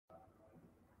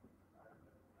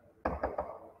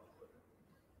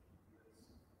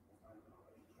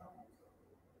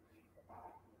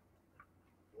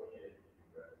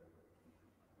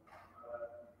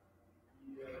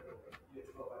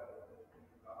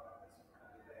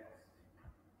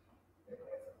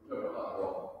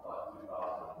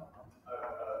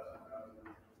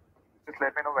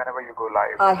let me know whenever you go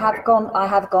live. I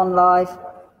have gone live.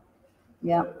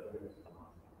 Yeah.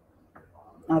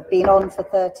 I've been on for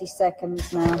 30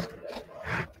 seconds now.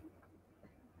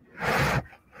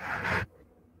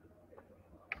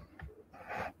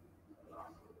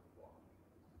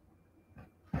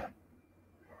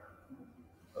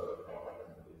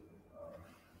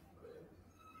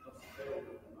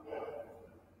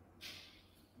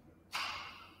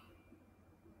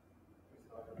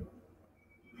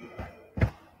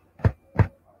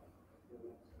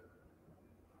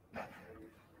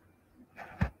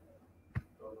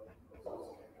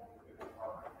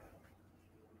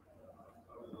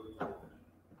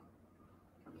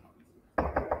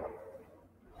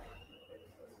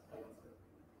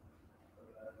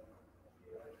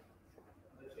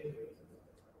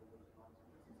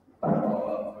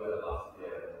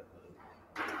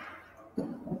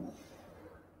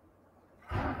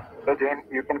 So Jane,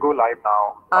 you can go live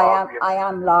now. I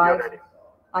am live.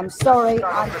 I'm sorry.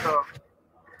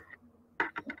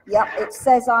 Yep, it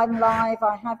says I'm live.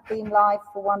 I have been live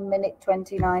for 1 minute,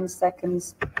 29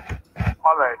 seconds.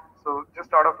 All right. So just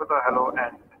start off with a hello and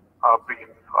a brief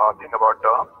thing about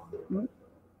Durham.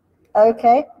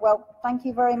 Okay. Well, thank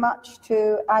you very much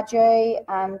to Ajay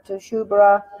and to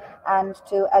Shubhra and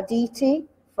to Aditi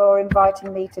for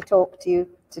inviting me to talk to you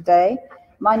today.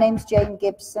 My name's Jane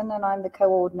Gibson and I'm the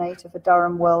coordinator for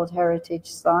Durham World Heritage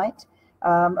Site.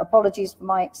 Apologies for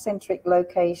my eccentric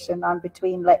location. I'm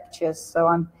between lectures, so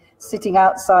I'm sitting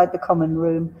outside the common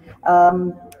room.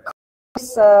 From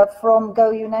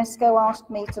GoUNESCO asked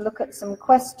me to look at some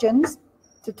questions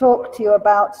to talk to you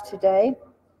about today.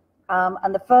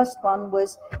 And the first one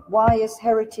was, why is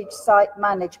heritage site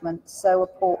management so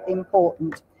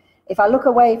important? If I look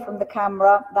away from the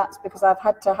camera, that's because I've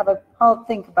had to have a hard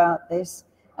think about this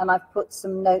and I've put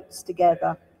some notes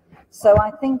together. So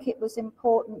I think it was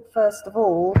important, first of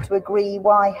all, to agree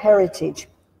why heritage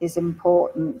is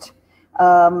important.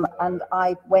 And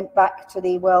I went back to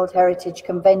the World Heritage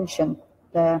Convention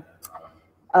there.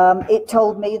 It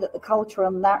told me that the cultural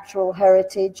and natural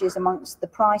heritage is amongst the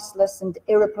priceless and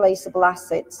irreplaceable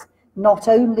assets, not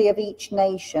only of each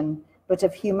nation, but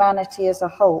of humanity as a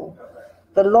whole.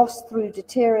 The loss through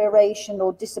deterioration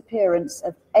or disappearance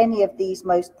of any of these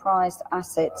most prized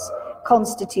assets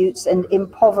constitutes an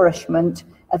impoverishment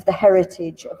of the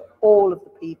heritage of all of the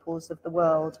peoples of the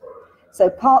world. So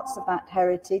parts of that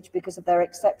heritage, because of their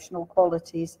exceptional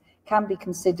qualities, can be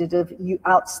considered of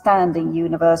outstanding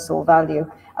universal value.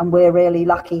 And we're really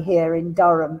lucky here in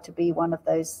Durham to be one of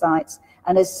those sites,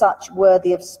 and as such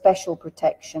worthy of special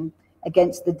protection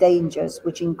against the dangers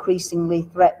which increasingly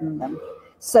threaten them.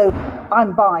 So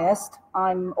I'm biased.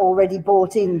 I'm already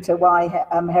bought into why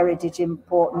heritage is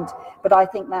important, but I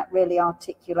think that really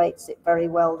articulates it very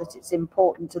well, that it's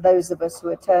important to those of us who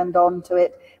are turned on to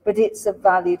it, but it's of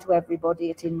value to everybody.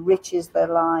 It enriches their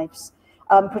lives.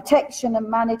 Protection and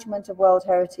management of World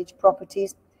Heritage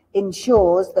properties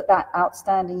ensures that that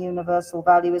outstanding universal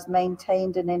value is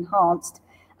maintained and enhanced,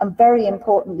 and very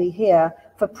importantly here,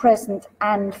 for present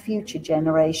and future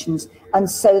generations. And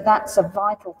so that's a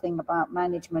vital thing about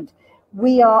management.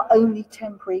 We are only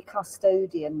temporary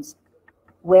custodians.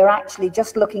 We're actually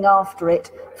just looking after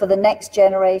it for the next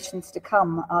generations to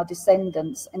come, our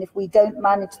descendants. And if we don't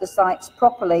manage the sites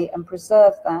properly and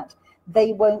preserve that,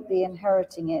 they won't be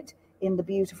inheriting it in the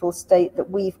beautiful state that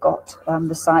we've got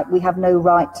the site. We have no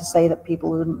right to say that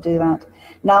people wouldn't do that.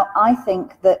 Now, I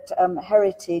think that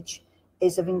heritage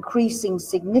is of increasing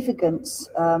significance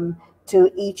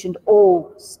to each and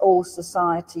all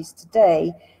societies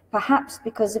today, perhaps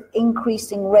because of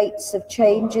increasing rates of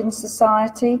change in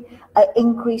society,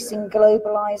 increasing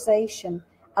globalization.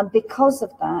 And because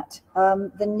of that,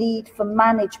 the need for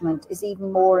management is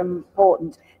even more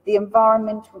important. The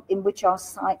environment in which our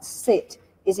sites sit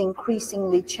is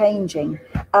increasingly changing.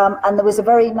 And there was a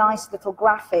very nice little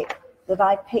graphic that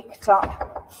I picked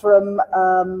up from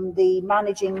the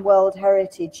Managing World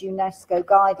Heritage UNESCO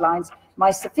guidelines.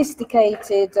 My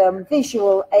sophisticated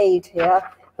visual aid here,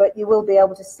 but you will be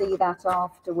able to see that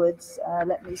afterwards.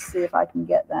 Let me see if I can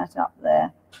get that up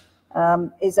there.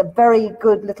 Is a very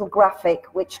good little graphic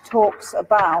which talks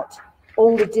about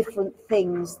all the different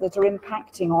things that are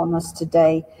impacting on us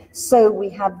today. So we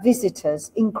have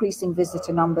visitors, increasing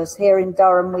visitor numbers. Here in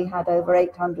Durham, we had over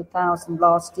 800,000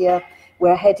 last year.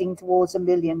 We're heading towards 1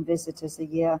 million visitors a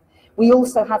year. We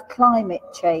also have climate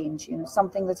change,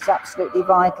 something that's absolutely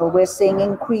vital. We're seeing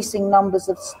increasing numbers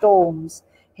of storms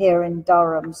here in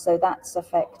Durham, so that's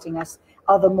affecting us.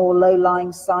 Other more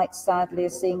low-lying sites, sadly, are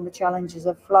seeing the challenges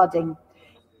of flooding.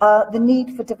 The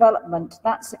need for development,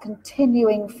 that's a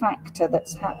continuing factor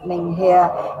that's happening here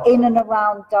in and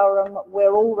around Durham.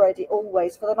 We're already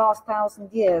always, for the last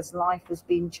 1,000 years, life has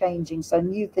been changing, so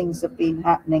new things have been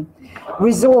happening.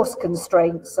 Resource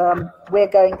constraints, we're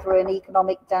going through an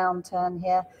economic downturn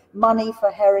here. Money for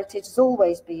heritage has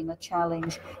always been a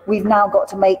challenge. We've now got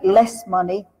to make less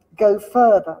money, go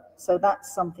further, so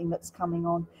that's something that's coming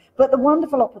on. But the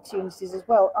wonderful opportunities as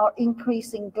well are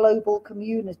increasing global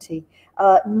community,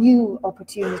 new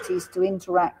opportunities to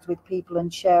interact with people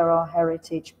and share our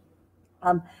heritage.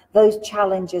 Those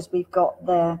challenges we've got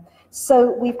there.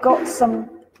 So we've got some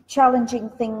challenging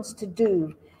things to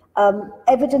do.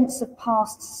 Evidence of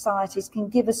past societies can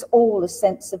give us all a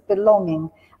sense of belonging,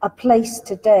 a place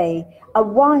today, a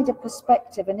wider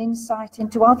perspective and insight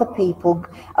into other people,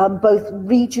 both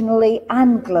regionally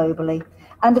and globally.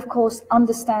 And of course,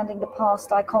 understanding the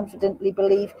past, I confidently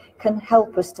believe, can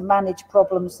help us to manage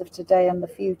problems of today and the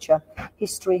future.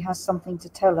 History has something to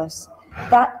tell us.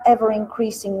 That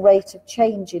ever-increasing rate of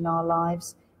change in our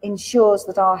lives ensures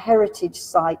that our heritage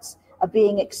sites are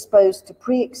being exposed to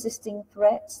pre-existing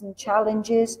threats and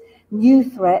challenges, new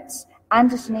threats,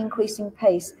 and at an increasing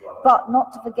pace. But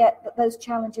not to forget that those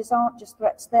challenges aren't just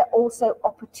threats, they're also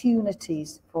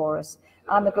opportunities for us.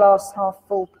 I'm a glass half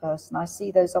full person. I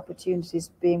see those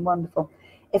opportunities being wonderful.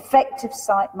 Effective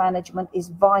site management is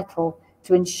vital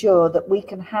to ensure that we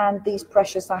can hand these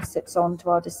precious assets on to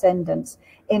our descendants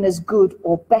in as good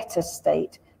or better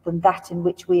state than that in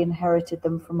which we inherited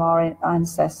them from our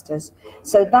ancestors.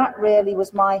 So that really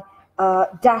was my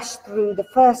dash through the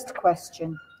first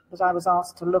question that I was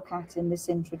asked to look at in this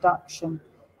introduction.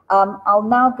 I'll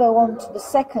now go on to the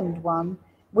second one,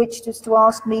 which was to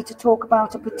ask me to talk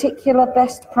about a particular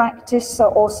best practice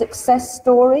or success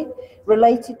story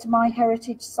related to my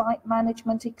heritage site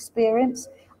management experience.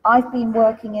 I've been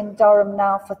working in Durham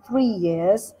now for 3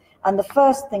 years, and the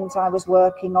first things I was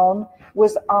working on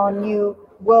was our new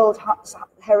World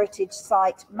Heritage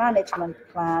Site Management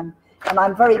Plan. And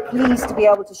I'm very pleased to be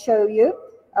able to show you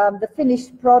the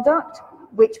finished product,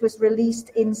 which was released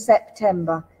in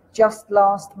September, just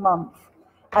last month.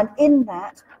 And in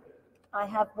that, I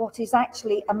have what is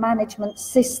actually a management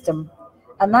system.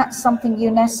 And that's something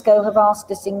UNESCO have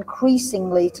asked us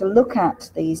increasingly to look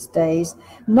at these days,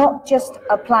 not just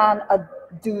a plan,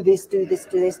 do this, do this,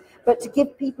 do this, but to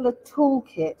give people a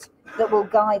toolkit that will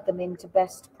guide them into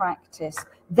best practice.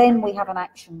 Then we have an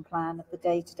action plan of the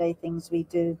day-to-day things we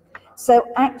do. So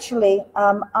actually,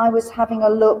 I was having a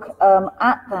look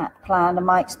at that plan and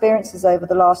my experiences over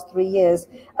the last 3 years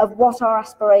of what our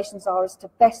aspirations are as to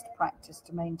best practice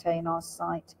to maintain our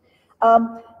site.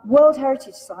 World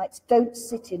Heritage sites don't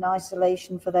sit in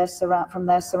isolation from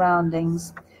their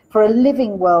surroundings. For a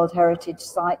living World Heritage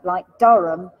site like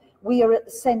Durham, we are at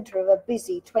the centre of a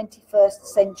busy 21st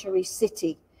century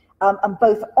city, and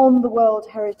both on the World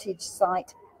Heritage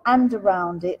site and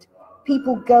around it,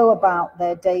 people go about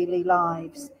their daily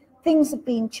lives. Things have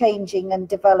been changing and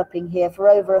developing here for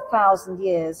over 1,000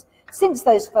 years, since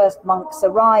those first monks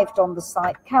arrived on the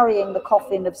site carrying the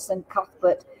coffin of St.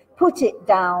 Cuthbert, put it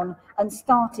down and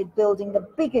started building the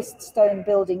biggest stone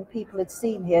building people had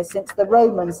seen here since the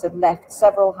Romans had left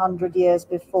several hundred years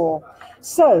before.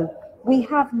 So we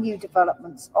have new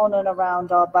developments on and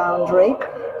around our boundary,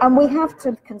 and we have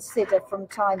to consider from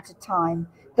time to time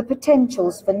the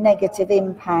potentials for negative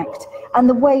impact and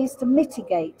the ways to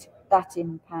mitigate that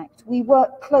impact. We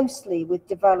work closely with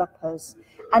developers,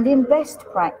 and in best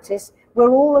practice,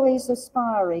 we're always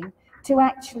aspiring to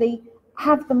actually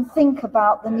have them think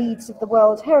about the needs of the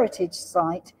World Heritage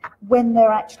Site when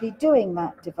they're actually doing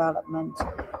that development.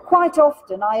 Quite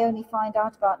often, I only find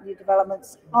out about new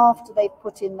developments after they've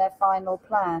put in their final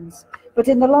plans. But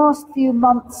in the last few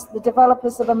months, the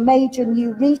developers of a major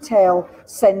new retail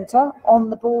centre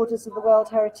on the borders of the World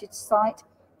Heritage Site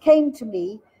came to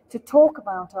me to talk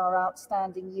about our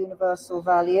outstanding universal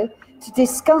value, to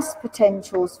discuss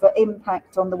potentials for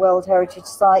impact on the World Heritage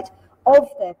Site of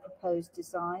their proposed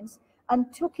designs,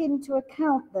 and took into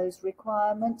account those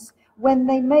requirements when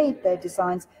they made their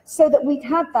designs, so that we'd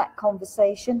had that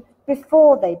conversation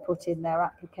before they put in their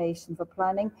application for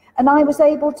planning, and I was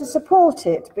able to support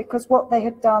it because what they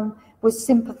had done was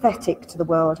sympathetic to the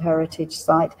World Heritage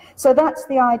Site. So that's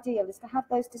the ideal, is to have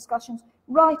those discussions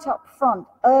right up front,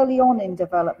 early on in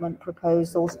development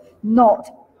proposals, not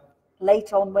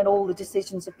late on when all the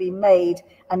decisions have been made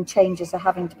and changes are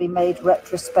having to be made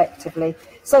retrospectively.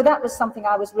 So that was something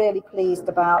I was really pleased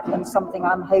about, and something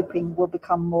I'm hoping will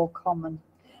become more common.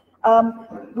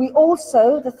 We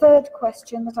also, the third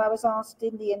question that I was asked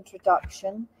in the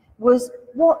introduction was,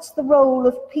 what's the role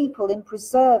of people in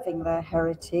preserving their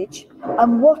heritage,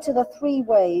 and what are the 3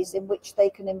 ways in which they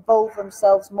can involve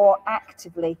themselves more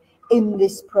actively in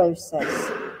this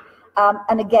process?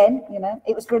 And again, you know,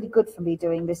 it was really good for me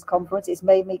doing this conference. It's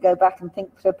made me go back and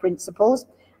think for principles.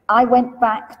 I went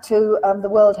back to the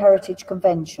World Heritage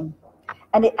Convention,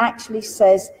 and it actually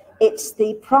says it's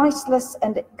the priceless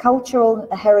and cultural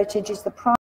heritage is the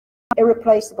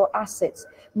irreplaceable assets,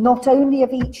 not only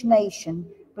of each nation,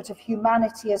 but of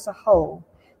humanity as a whole.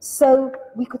 So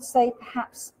we could say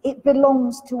perhaps it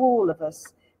belongs to all of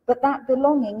us, but that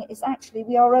belonging is actually,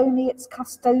 we are only its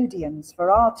custodians for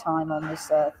our time on this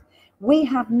earth. We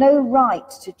have no right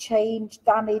to change,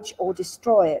 damage, or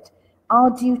destroy it. Our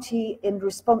duty and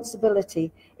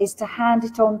responsibility is to hand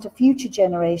it on to future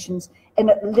generations in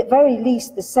at the very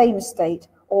least the same state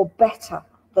or better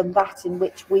than that in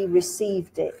which we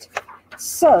received it.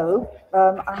 So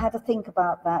I had to think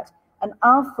about that. And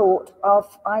our thought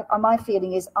of, my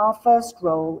feeling is our first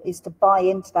role is to buy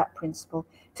into that principle,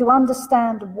 to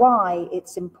understand why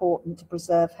it's important to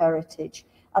preserve heritage.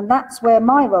 And that's where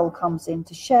my role comes in,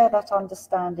 to share that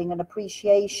understanding and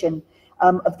appreciation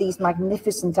of these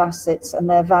magnificent assets and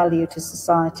their value to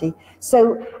society.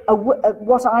 So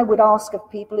what I would ask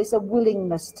of people is a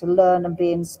willingness to learn and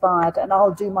be inspired, and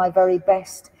I'll do my very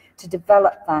best to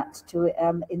develop that, to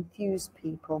enthuse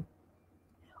people.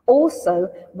 Also,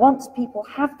 once people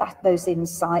have those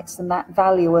insights and that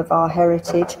value of our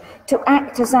heritage, to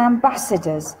act as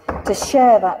ambassadors, to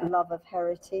share that love of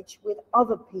heritage with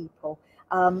other people,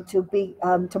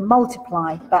 to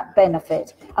multiply that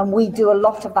benefit. And we do a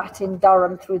lot of that in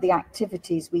Durham through the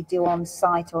activities we do on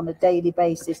site on a daily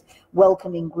basis,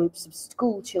 welcoming groups of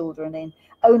school children in.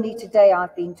 Only today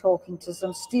I've been talking to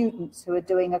some students who are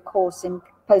doing a course in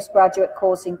postgraduate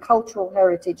course in cultural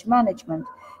heritage management,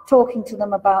 talking to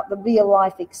them about the real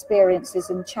life experiences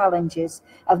and challenges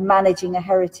of managing a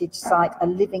heritage site, a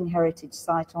living heritage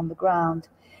site on the ground.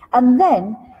 And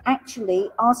then actually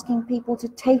asking people to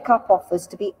take up offers,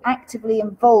 to be actively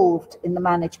involved in the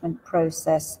management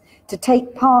process, to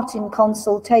take part in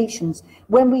consultations.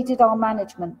 When we did our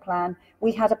management plan,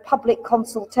 we had a public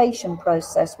consultation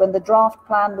process. When the draft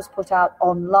plan was put out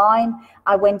online,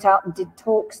 I went out and did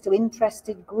talks to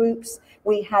interested groups.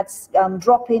 We had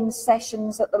drop-in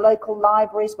sessions at the local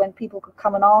libraries when people could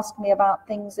come and ask me about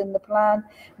things in the plan.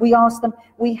 We asked them,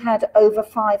 we had over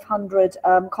 500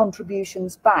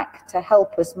 contributions back to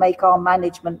help us make our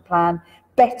management plan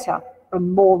better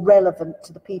and more relevant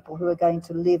to the people who are going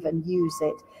to live and use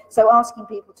it. So asking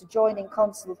people to join in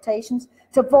consultations,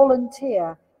 to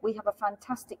volunteer. We have a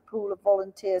fantastic pool of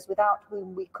volunteers without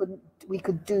whom we couldn't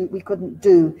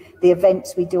do the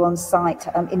events we do on site,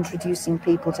 introducing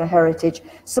people to heritage,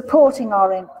 supporting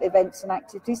our events and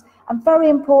activities, and very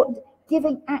important,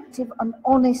 giving active and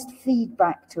honest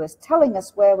feedback to us, telling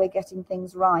us where we're getting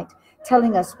things right,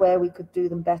 telling us where we could do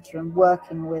them better, and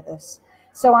working with us.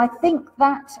 So I think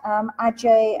that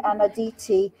Ajay and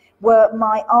Aditi were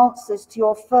my answers to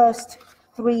your first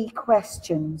 3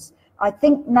 questions. I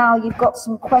think now you've got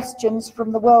some questions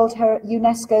from the World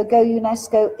UNESCO,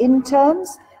 GoUNESCO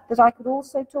interns that I could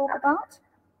also talk about.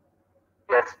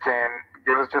 Yes, Jane,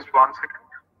 give us just 1 second.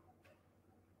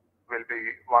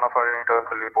 One of our interns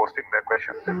will be posting their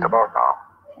questions just about now.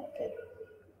 Okay.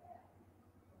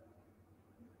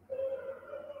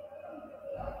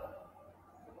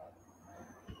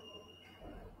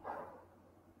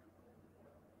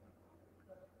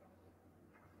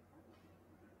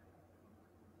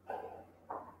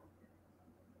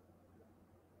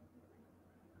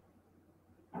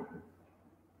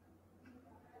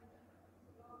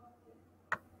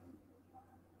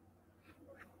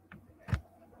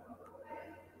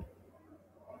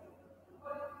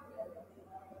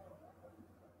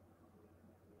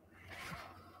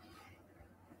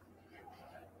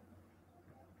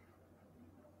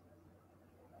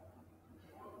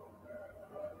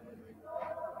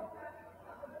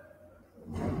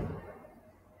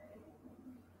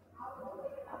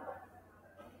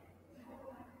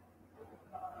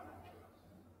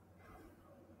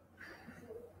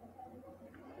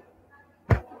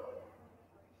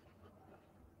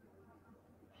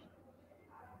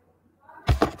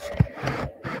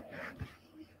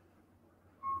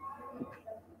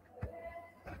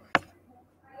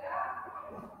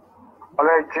 All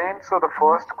right, Jane, so the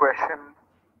first question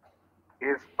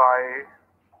is by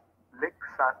ALICK,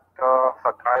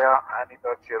 SATAYA,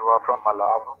 ANITER, CHIRWA from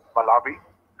Malawi,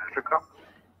 Africa.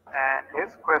 And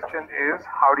his question is,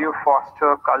 how do you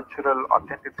foster cultural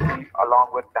authenticity along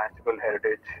with tangible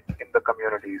heritage in the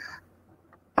communities?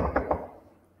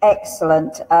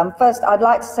 Excellent. First, I'd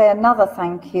like to say another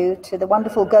thank you to the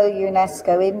wonderful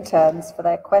GoUNESCO interns for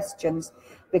their questions,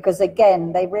 because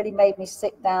again, they really made me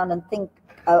sit down and think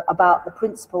about the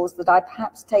principles that I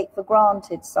perhaps take for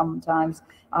granted sometimes.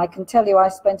 I can tell you I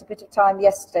spent a bit of time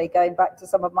yesterday going back to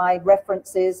some of my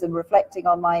references and reflecting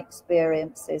on my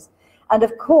experiences. And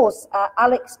of course,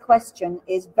 ALICK's question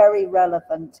is very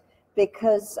relevant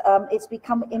because it's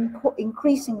become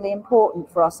increasingly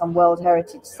important for us on World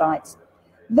Heritage Sites.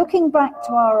 Looking back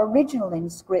to our original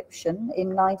inscription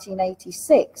in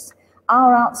 1986,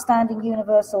 our outstanding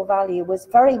universal value was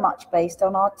very much based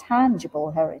on our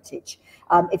tangible heritage.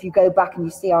 If you go back and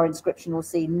you see our inscription, you'll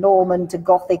see Norman to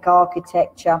Gothic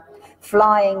architecture,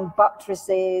 flying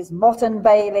buttresses, Motte and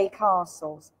Bailey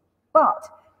castles. But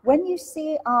when you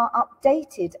see our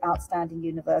updated outstanding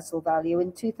universal value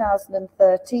in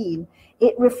 2013,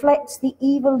 it reflects the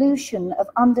evolution of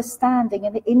understanding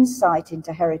and insight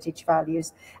into heritage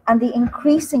values and the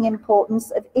increasing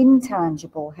importance of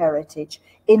intangible heritage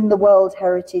in the World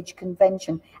Heritage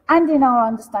Convention and in our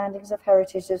understandings of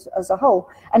heritage as a whole.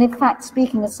 And in fact,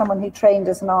 speaking as someone who trained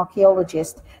as an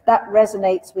archaeologist, that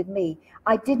resonates with me.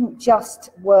 I didn't just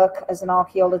work as an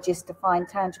archaeologist to find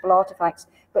tangible artifacts,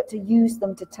 but to use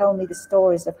them to tell me the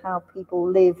stories of how people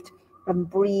lived and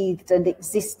breathed and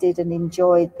existed and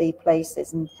enjoyed the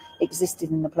places and existed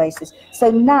in the places.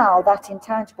 So now that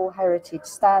intangible heritage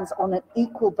stands on an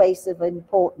equal base of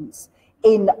importance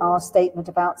in our statement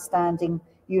of outstanding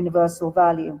universal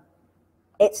value.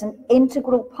 It's an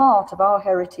integral part of our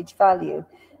heritage value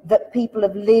that people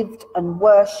have lived and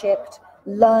worshipped,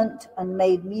 learnt and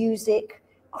made music,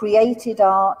 created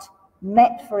art,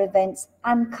 met for events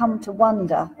and come to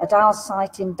wonder at our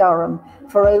site in Durham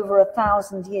for over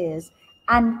 1,000 years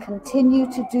and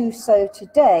continue to do so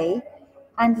today.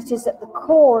 And it is at the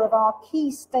core of our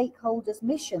key stakeholders'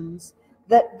 missions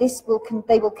that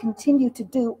they will continue to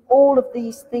do all of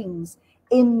these things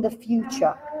in the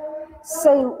future.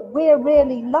 So we're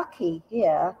really lucky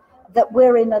here that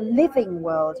we're in a living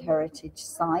World Heritage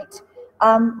Site,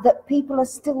 that people are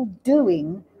still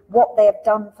doing what they have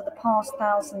done for the past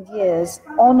 1,000 years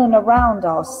on and around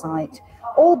our site,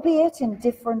 albeit in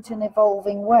different and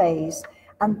evolving ways.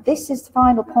 And this is the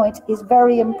final point, is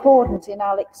very important in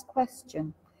ALICK's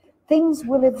question. Things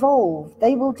will evolve,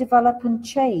 they will develop and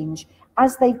change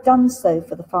as they've done so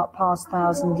for the past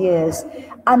 1,000 years.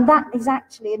 And that is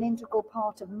actually an integral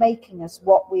part of making us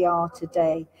what we are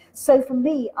today. So for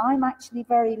me, I'm actually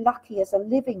very lucky as a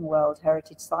living World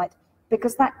Heritage Site,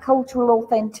 because that cultural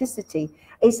authenticity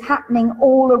is happening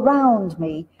all around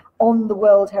me on the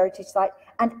World Heritage Site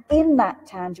and in that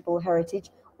tangible heritage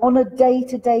on a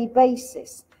day-to-day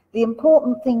basis. The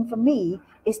important thing for me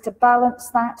is to balance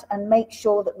that and make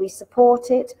sure that we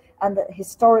support it and that the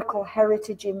historical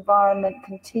heritage environment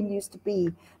continues to be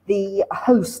the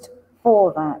host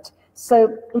for that.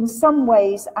 So in some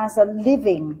ways, as a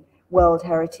living World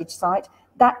Heritage Site,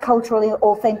 that cultural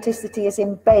authenticity is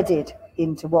embedded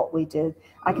into what we do.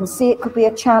 I can see it could be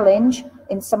a challenge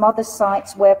in some other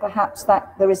sites where perhaps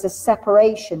that there is a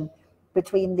separation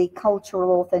between the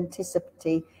cultural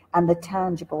authenticity and the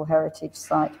tangible heritage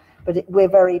site. But we're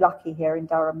very lucky here in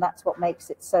Durham. That's what makes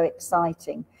it so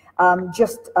exciting.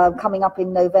 Coming up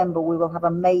in November, we will have a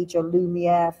major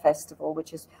Lumiere festival,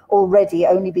 which has already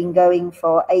only been going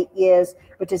for 8 years,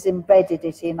 but has embedded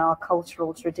it in our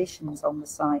cultural traditions on the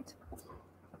site.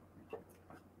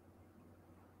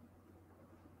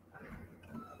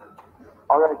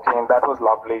 All right, Jane, that was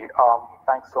lovely.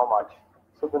 Thanks so much.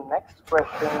 So the next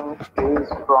question is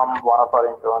from one of our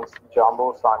interns,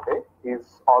 JAMBO SANDE.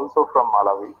 He's also from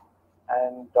Malawi.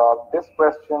 And this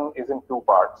question is in 2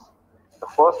 parts. The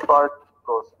first part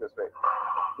goes this way.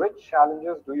 Which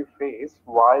challenges do you face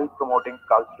while promoting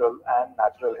cultural and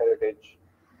natural heritage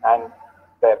and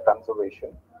their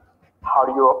conservation? How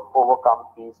do you overcome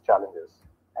these challenges?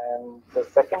 And the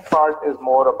second part is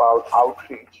more about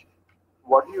outreach.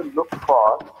 What do you look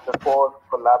for before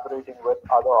collaborating with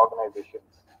other organizations,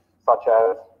 such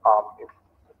as if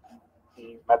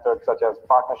the methods such as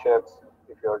partnerships,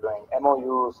 if you're doing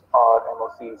MOUs or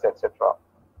MOCs, etc.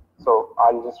 So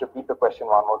I'll just repeat the question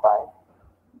one more time.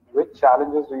 Which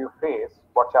challenges do you face?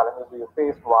 What challenges do you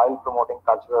face while promoting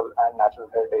cultural and natural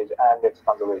heritage and its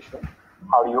conservation?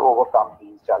 How do you overcome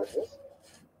these challenges?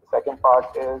 The second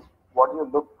part is, what do you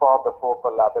look for before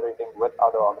collaborating with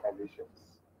other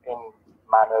organizations in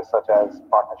manners such as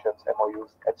partnerships, MOUs,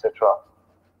 etc.?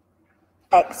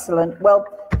 Excellent. Well,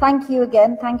 thank you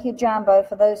again. Thank you, Jambo,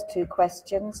 for those 2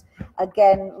 questions.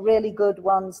 Again, really good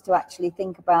ones to actually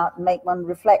think about and make one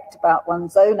reflect about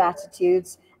one's own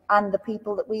attitudes and the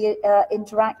people that we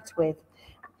interact with.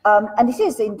 And it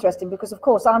is interesting because, of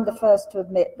course, I'm the first to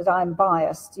admit that I'm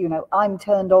biased. You know, I'm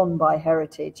turned on by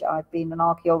heritage. I've been an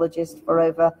archaeologist for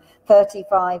over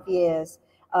 35 years.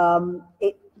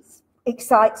 It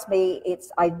excites me.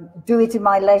 I do it in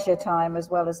my leisure time as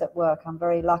well as at work. I'm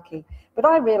very lucky. But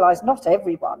I realise not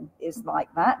everyone is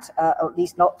like that, or at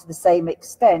least not to the same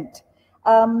extent.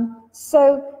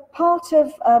 So part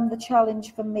of the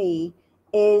challenge for me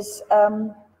is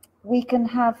we can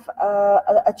have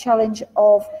a challenge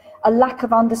of a lack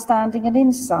of understanding and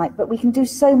insight, but we can do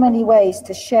so many ways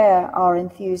to share our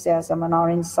enthusiasm and our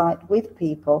insight with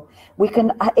people. We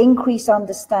can increase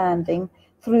understanding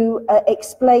through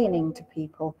explaining to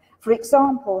people. For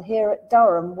example, here at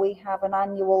Durham, we have an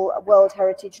annual World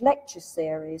Heritage Lecture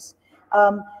Series.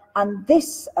 And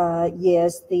this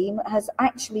year's theme has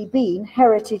actually been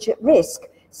Heritage at Risk.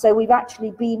 So we've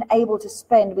actually been able to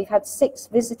we've had 6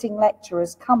 visiting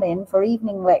lecturers come in for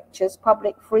evening lectures,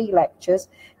 public free lectures,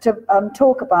 to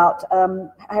talk about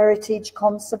heritage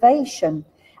conservation.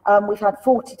 We've had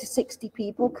 40 to 60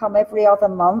 people come every other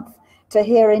month to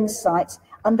hear insights.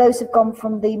 And those have gone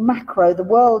from the macro, the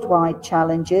worldwide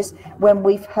challenges, when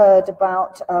we've heard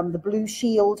about the Blue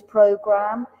Shield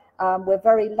programme. We're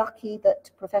very lucky that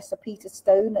Professor Peter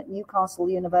Stone at Newcastle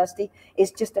University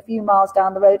is just a few miles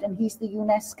down the road, and he's the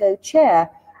UNESCO chair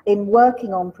in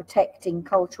working on protecting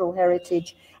cultural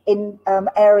heritage in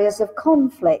areas of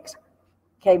conflict.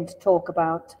 Came to talk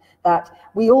about that.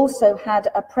 We also had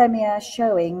a premiere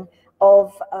showing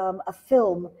of a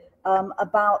film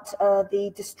about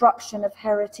the destruction of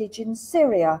heritage in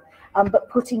Syria, but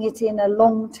putting it in a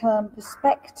long-term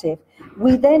perspective.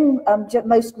 We then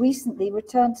most recently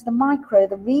returned to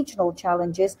the regional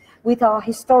challenges with our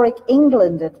Historic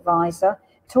England advisor,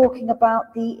 talking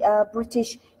about the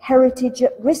British Heritage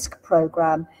at Risk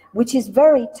programme, which is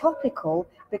very topical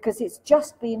because it's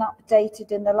just been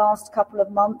updated in the last couple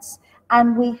of months,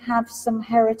 and we have some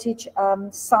heritage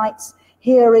sites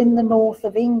here in the north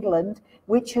of England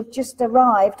which have just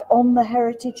arrived on the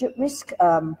Heritage at Risk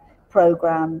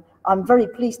programme. I'm very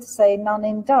pleased to say none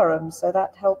in Durham, so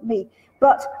that helped me.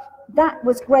 But that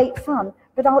was great fun.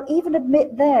 But I'll even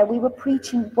admit there, we were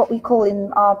preaching what we call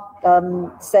in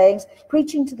our sayings,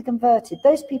 preaching to the converted.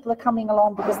 Those people are coming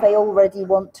along because they already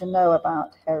want to know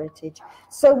about heritage.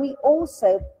 So we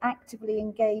also actively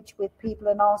engage with people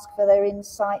and ask for their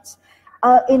insights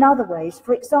in other ways.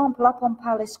 For example, up on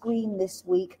Palace Green this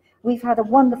week, we've had a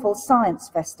wonderful science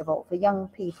festival for young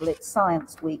people. It's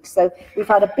Science Week. So we've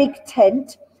had a big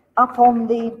tent up on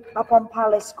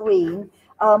Palace Green,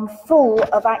 full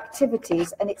of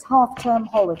activities, and it's half-term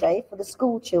holiday for the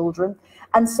school children.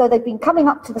 And so they've been coming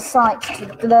up to the site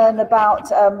to learn about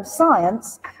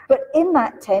science. But in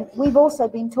that tent, we've also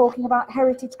been talking about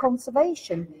heritage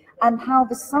conservation and how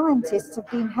the scientists have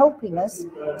been helping us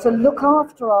to look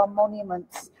after our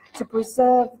monuments, to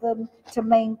preserve them, to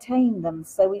maintain them.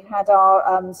 So we've had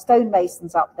our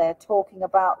stonemasons up there talking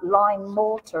about lime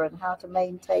mortar and how to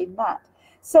maintain that.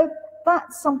 So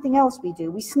that's something else we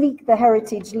do. We sneak the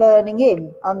heritage learning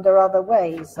in under other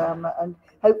ways, and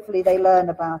hopefully they learn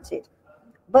about it.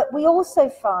 But we also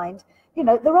find, you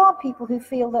know, there are people who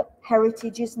feel that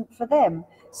heritage isn't for them.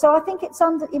 So I think it's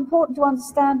important to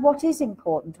understand what is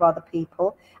important to other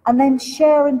people and then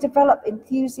share and develop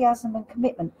enthusiasm and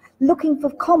commitment, looking for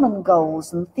common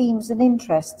goals and themes and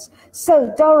interests.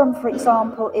 So Durham, for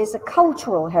example, is a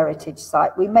cultural heritage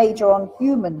site. We major on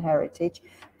human heritage,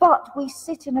 but we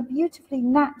sit in a beautifully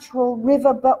natural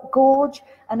river gorge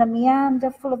and a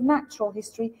meander full of natural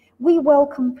history. We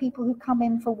welcome people who come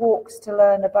in for walks to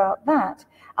learn about that.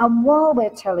 And while we're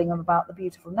telling them about the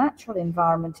beautiful natural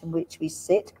environment in which we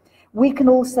sit, we can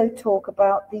also talk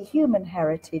about the human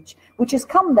heritage which has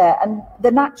come there and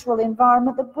the natural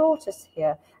environment that brought us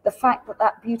here. The fact that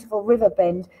that beautiful river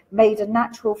bend made a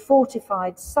natural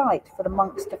fortified site for the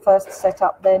monks to first set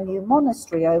up their new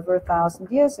monastery over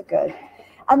 1,000 years ago.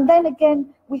 And then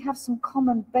again, we have some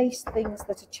common base things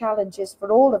that are challenges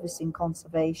for all of us in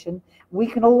conservation. We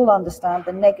can all understand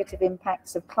the negative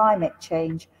impacts of climate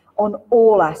change on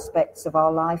all aspects of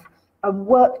our life and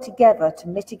work together to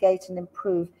mitigate and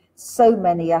improve so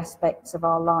many aspects of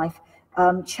our life,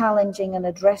 challenging and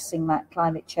addressing that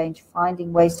climate change,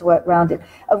 finding ways to work around it,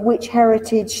 of which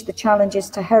heritage, the challenges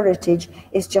to heritage,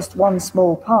 is just one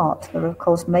small part. There are, of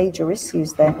course, major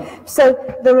issues there. So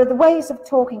there are the ways of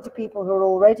talking to people who are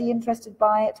already interested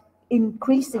by it,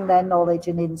 increasing their knowledge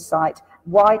and insight,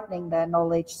 widening their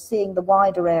knowledge, seeing the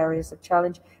wider areas of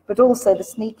challenge, but also the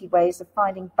sneaky ways of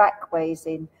finding back ways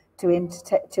in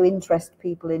to interest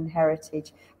people in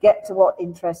heritage, get to what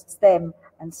interests them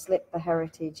and slip the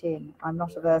heritage in. I'm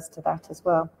not averse to that as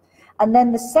well. And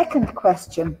then the second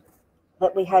question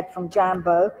that we had from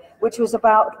JAMBO, which was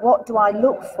about what do I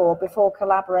look for before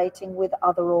collaborating with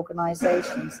other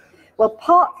organisations. Well,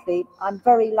 partly I'm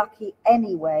very lucky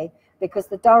anyway, because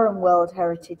the Durham World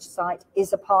Heritage Site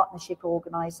is a partnership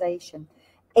organisation.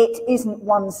 It isn't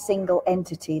one single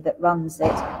entity that runs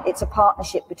it. It's a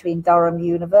partnership between Durham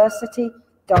University,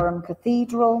 Durham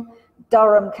Cathedral,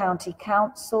 Durham County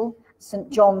Council, St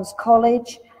John's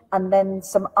College, and then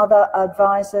some other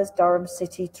advisors, Durham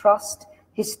City Trust,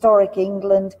 Historic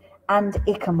England, and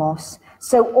ICOMOS.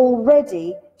 So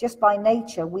already, just by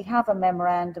nature, we have a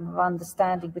memorandum of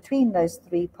understanding between those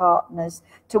three partners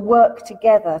to work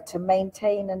together to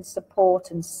maintain and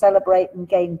support and celebrate and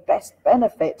gain best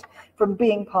benefit from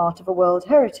being part of a World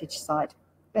Heritage Site.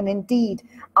 And indeed,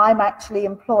 I'm actually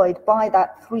employed by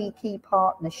that three key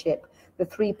partnership. The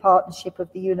three partnership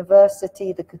of the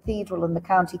university, the cathedral and the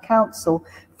county council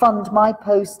fund my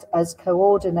post as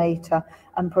coordinator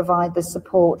and provide the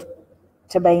support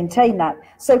to maintain that.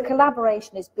 So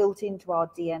collaboration is built into our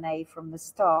DNA from the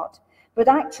start. But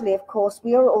actually, of course,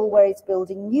 we are always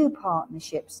building new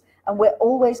partnerships, and we're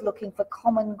always looking for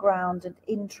common ground and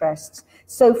interests.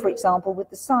 So, for example, with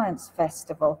the Science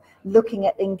Festival, looking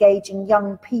at engaging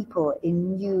young people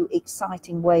in new,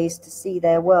 exciting ways to see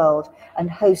their world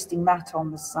and hosting that on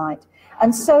the site.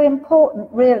 And so important,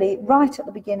 really, right at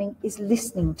the beginning, is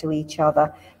listening to each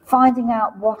other, finding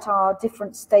out what our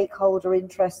different stakeholder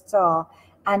interests are,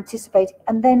 anticipating,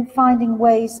 and then finding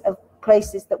ways of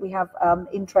places that we have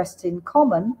interests in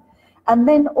common, and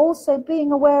then also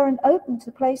being aware and open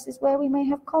to places where we may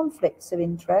have conflicts of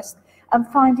interest and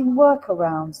finding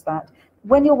workarounds that.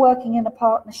 When you're working in a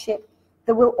partnership,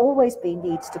 there will always be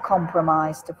needs to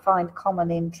compromise, to find common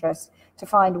interests, to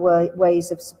find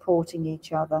ways of supporting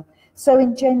each other. So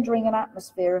engendering an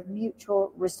atmosphere of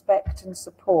mutual respect and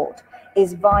support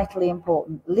is vitally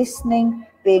important. Listening,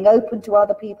 being open to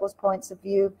other people's points of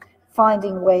view,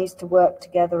 finding ways to work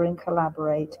together and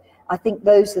collaborate. I think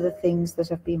those are the things that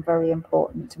have been very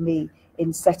important to me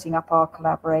in setting up our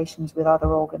collaborations with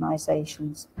other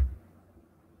organisations.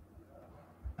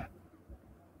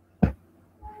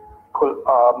 Cool,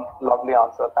 lovely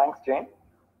answer. Thanks, Jane.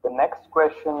 The next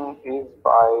question is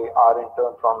by our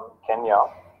intern from Kenya,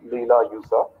 LEILA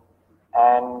YUSUF,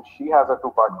 and she has a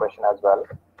two-part question as well.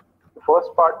 The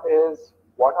first part is,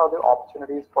 what are the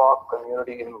opportunities for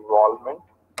community involvement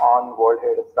on World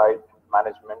Heritage Site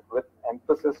management with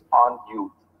emphasis on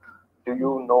youth? Do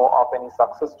you know of any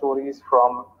success stories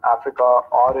from Africa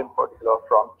or in particular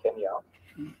from Kenya?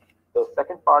 The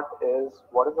second part is,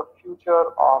 what is the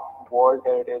future of World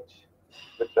Heritage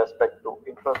with respect to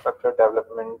infrastructure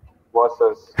development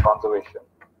versus conservation?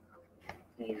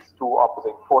 These two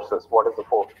opposing forces, what is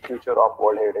the future of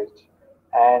World Heritage?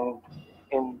 And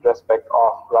in respect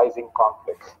of rising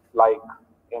conflicts, like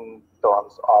in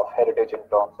terms of heritage, in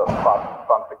terms of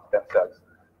conflicts themselves.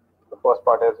 The first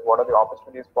part is, what are the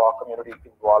opportunities for community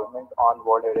involvement on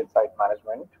World Heritage Site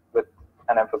management with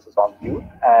an emphasis on youth?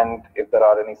 And if there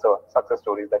are any success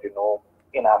stories that you know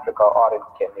in Africa or in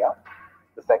Kenya.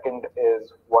 The second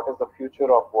is, what is the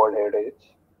future of World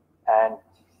Heritage and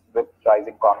with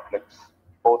rising conflicts,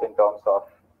 both in terms of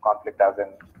conflict as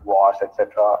in wars, etc.,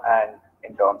 and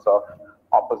in terms of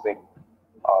opposing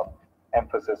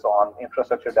emphasis on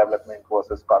infrastructure development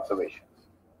versus conservation.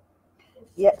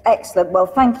 Yeah, excellent. Well,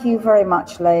 thank you very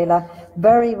much, LEILA.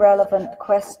 Very relevant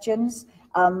questions.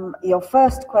 Your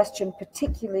first question,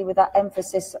 particularly with that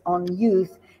emphasis on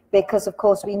youth, because of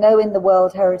course we know in the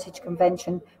World Heritage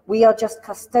Convention, we are just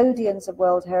custodians of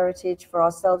World Heritage for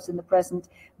ourselves in the present,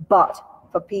 but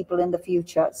for people in the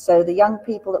future. So the young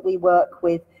people that we work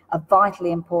with are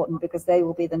vitally important because they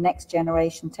will be the next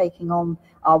generation taking on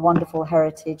our wonderful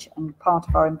heritage, and part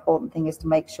of our important thing is to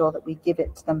make sure that we give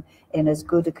it to them in as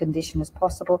good a condition as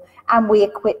possible, and we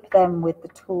equip them with the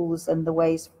tools and the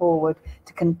ways forward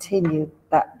to continue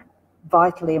that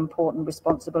vitally important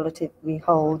responsibility that we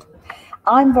hold.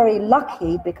 I'm very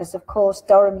lucky because, of course,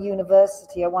 Durham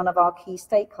University are one of our key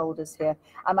stakeholders here.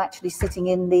 I'm actually sitting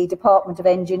in the Department of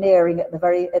Engineering at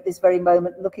this very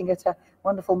moment, looking at a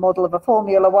wonderful model of a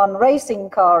Formula One racing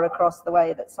car across the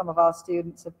way that some of our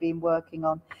students have been working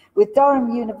on. With Durham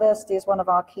University as one of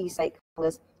our key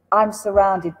stakeholders, I'm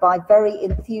surrounded by very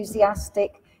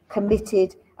enthusiastic,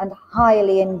 committed, and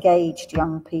highly engaged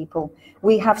young people.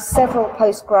 We have several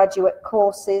postgraduate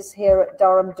courses here at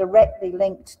Durham directly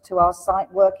linked to our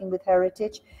site working with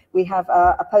heritage. We have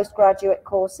a postgraduate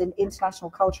course in International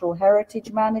Cultural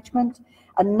Heritage Management,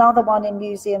 another one in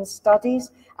Museum Studies,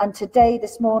 and today,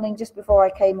 this morning, just before I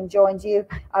came and joined you,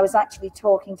 I was actually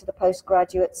talking to the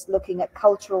postgraduates looking at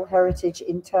cultural heritage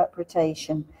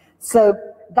interpretation. So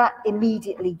that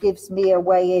immediately gives me a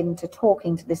way into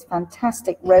talking to this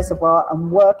fantastic reservoir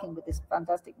and working with this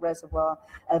fantastic reservoir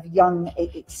of young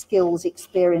skills,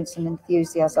 experience and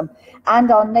enthusiasm.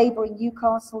 And our neighbouring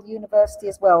Newcastle University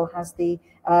as well has the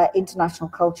International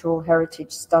Cultural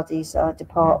Heritage Studies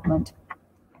department.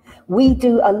 We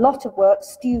do a lot of work.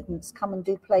 Students come and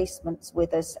do placements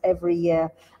with us every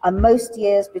year, and most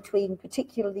years, between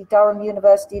particularly Durham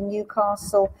University and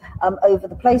Newcastle, over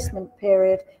the placement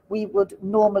period, we would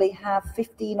normally have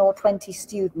 15 or 20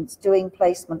 students doing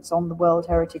placements on the World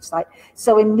Heritage Site.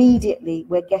 So immediately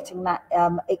we're getting that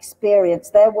experience.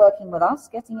 They're working with us,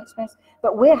 getting experience,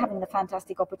 but we're having the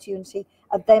fantastic opportunity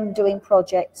of them doing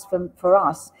projects for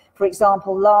us. For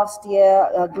example, last year,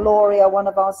 Gloria, one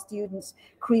of our students,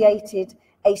 created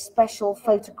a special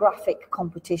photographic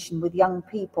competition with young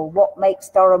people, what makes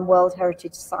Durham World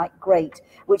Heritage Site great,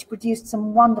 which produced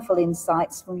some wonderful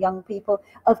insights from young people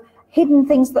of hidden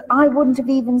things that I wouldn't have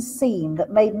even seen,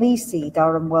 that made me see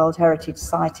Durham World Heritage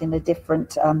Site in a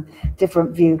different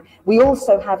view. We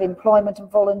also have employment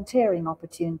and volunteering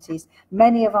opportunities.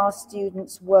 Many of our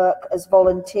students work as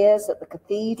volunteers at the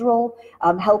Cathedral,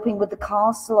 helping with the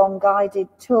castle on guided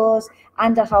tours,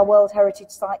 and at our World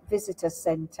Heritage Site Visitor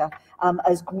Centre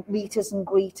as meeters and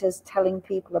greeters, telling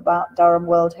people about Durham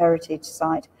World Heritage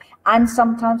Site. And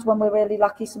sometimes, when we're really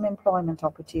lucky, some employment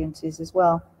opportunities as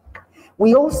well.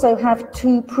 We also have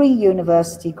two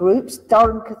pre-university groups,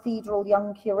 Durham Cathedral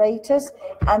Young Curators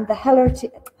and the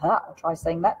Heritage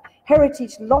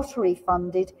Lottery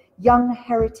funded Young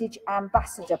Heritage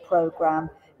Ambassador Programme,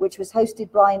 which was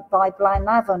hosted by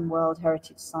Blanavon World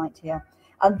Heritage Site here.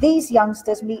 And these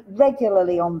youngsters meet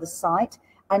regularly on the site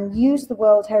and use the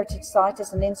World Heritage Site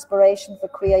as an inspiration for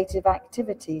creative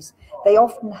activities. They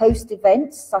often host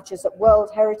events such as at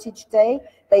World Heritage Day.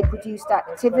 They produced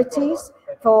activities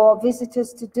for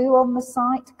visitors to do on the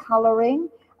site, colouring,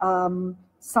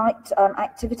 site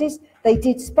activities. They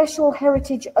did special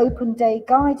Heritage Open Day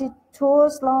guided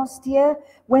tours last year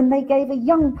when they gave a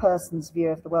young person's view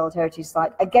of the World Heritage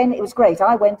Site. Again, it was great.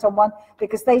 I went on one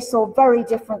because they saw very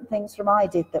different things from I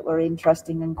did that were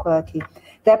interesting and quirky.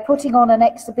 They're putting on an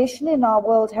exhibition in our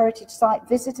World Heritage Site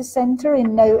Visitor Centre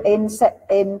in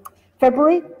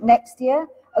February next year.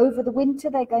 Over the winter,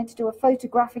 they're going to do a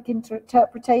photographic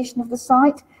interpretation of the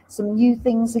site, some new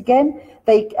things again.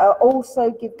 They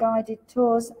also give guided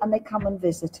tours, and they come and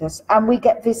visit us. And we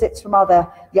get visits from other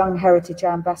young heritage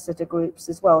ambassador groups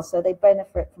as well, so they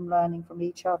benefit from learning from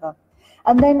each other.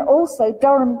 And then also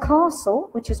Durham Castle,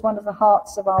 which is one of the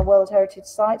hearts of our World Heritage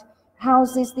Site,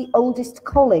 houses the oldest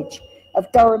college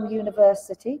of Durham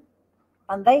University,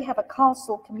 and they have a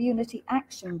castle community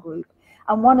action group.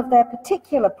 And one of their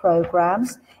particular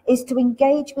programs is to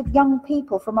engage with young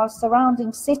people from our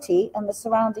surrounding city and the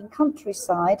surrounding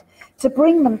countryside to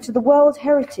bring them to the World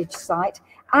Heritage Site,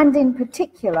 and in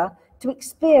particular to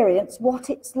experience what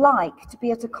it's like to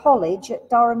be at a college at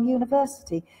Durham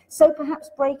University. So perhaps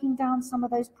breaking down some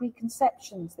of those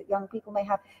preconceptions that young people may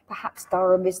have, perhaps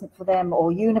Durham isn't for them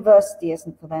or university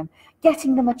isn't for them,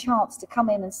 getting them a chance to come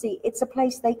in and see it's a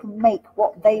place they can make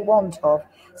what they want of.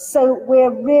 So we're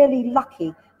really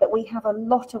lucky that we have a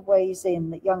lot of ways in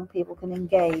that young people can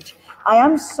engage. I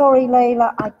am sorry,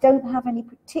 Leila, I don't have any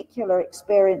particular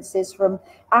experiences from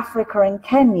Africa and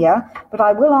Kenya, but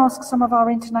I will ask some of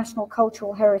our international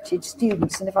cultural heritage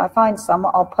students, and if I find some,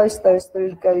 I'll post those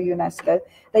through GoUNESCO.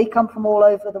 They come from all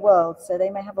over the world, so they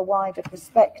may have a wider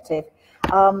perspective.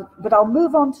 But I'll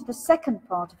move on to the second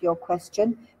part of your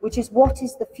question, which is what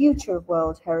is the future of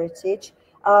World Heritage?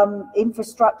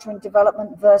 Infrastructure and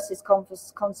development versus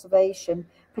conservation,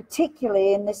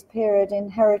 particularly in this period in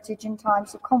heritage in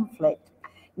times of conflict.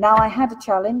 Now, I had a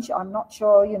challenge. I'm not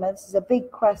sure, this is a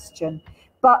big question,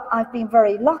 but I've been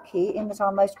very lucky in that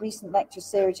our most recent lecture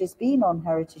series has been on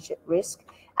heritage at risk,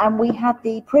 and we had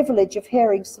the privilege of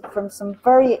hearing from some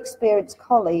very experienced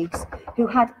colleagues who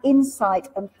had insight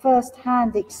and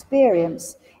first-hand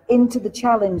experience into the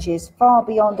challenges far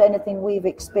beyond anything we've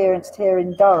experienced here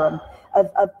in Durham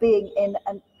of being in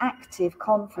an active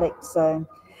conflict zone.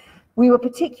 We were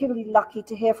particularly lucky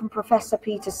to hear from Professor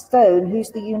Peter Stone, who's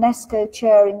the UNESCO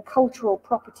Chair in Cultural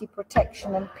Property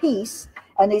Protection and Peace,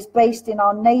 and is based in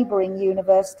our neighbouring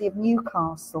University of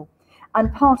Newcastle.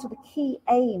 And part of the key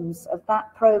aims of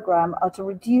that programme are to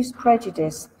reduce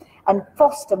prejudice and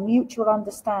foster mutual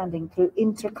understanding through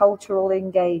intercultural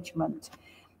engagement.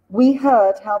 We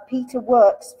heard how Peter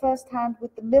works firsthand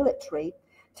with the military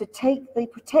to take the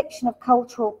protection of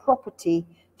cultural property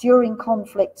during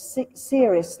conflict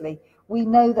seriously. We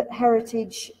know that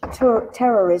heritage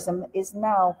terrorism is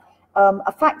now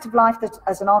A fact of life that,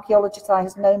 as an archaeologist, I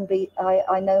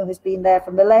know has been there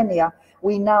for millennia.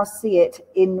 We now see it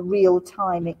in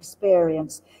real-time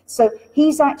experience. So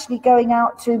he's actually going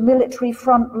out to military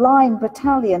front-line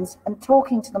battalions and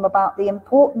talking to them about the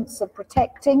importance of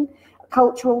protecting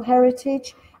cultural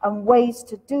heritage and ways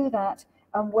to do that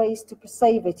and ways to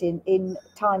preserve it in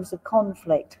times of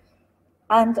conflict.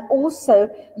 And also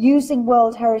using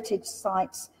World Heritage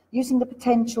sites, using the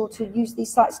potential to use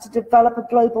these sites to develop a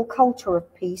global culture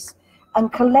of peace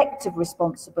and collective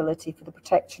responsibility for the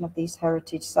protection of these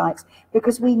heritage sites,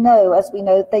 because we know, as we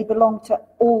know, they belong to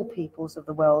all peoples of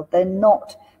the world. They're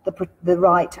not the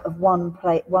right of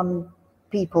one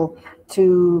people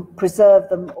to preserve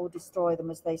them or destroy them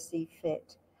as they see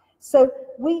fit. So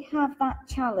we have that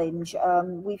challenge.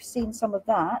 We've seen some of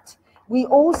that. We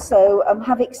also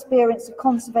have experience of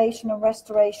conservation and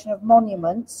restoration of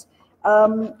monuments,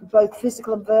 both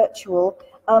physical and virtual,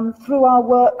 through our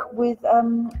work with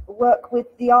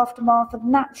the aftermath of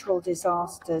natural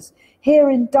disasters. Here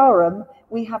in Durham,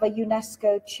 we have a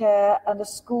UNESCO chair and a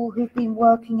school who've been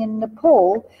working in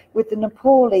Nepal with the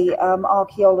Nepali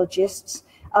archaeologists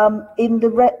in the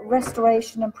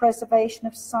restoration and preservation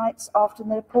of sites after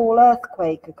the Nepal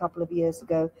earthquake a couple of years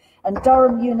ago. And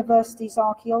Durham University's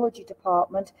archaeology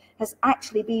department has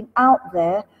actually been out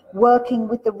there working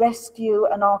with the rescue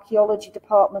and archaeology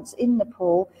departments in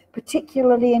Nepal,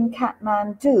 particularly in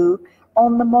Kathmandu,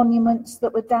 on the monuments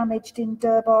that were damaged in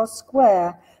Durbar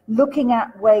Square, looking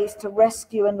at ways to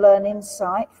rescue and learn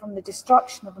insight from the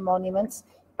destruction of the monuments,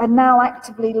 and now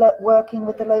actively working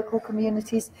with the local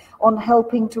communities on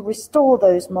helping to restore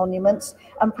those monuments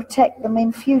and protect them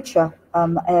in future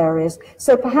areas.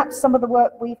 So perhaps some of the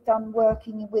work we've done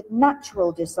working with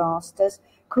natural disasters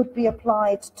could be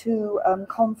applied to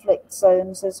conflict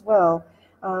zones as well.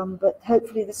 But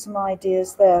hopefully there's some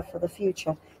ideas there for the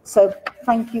future. So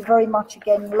thank you very much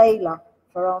again, LEILA,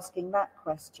 for asking that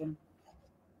question.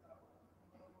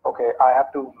 Okay, I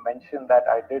have to mention that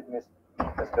I did miss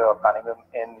Mr. Cunningham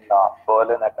in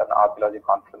Berlin at an archaeology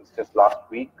conference just last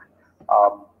week. It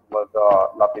was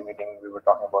a lovely meeting. We were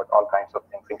talking about all kinds of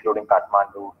things, including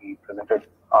Kathmandu. He presented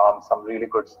some really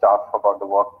good stuff about the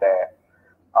work there.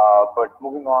 But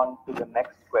moving on to the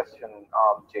next question,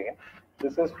 Jane.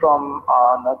 This is from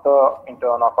another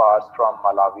intern of ours from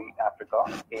Malawi, Africa,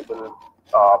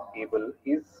 Abel.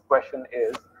 His question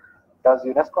is, does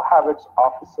UNESCO have its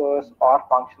officers or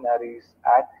functionaries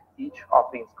at each of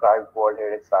the inscribed World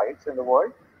Heritage Sites in the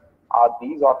world? Are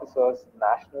these officers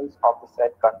nationals of the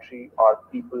said country or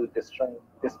people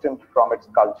distant from its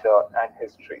culture and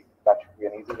history? That should be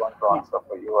an easy one to answer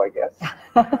for you, I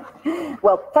guess.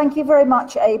 Well, thank you very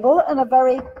much, Abel, and a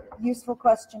very useful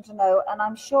question to know. And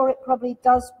I'm sure it probably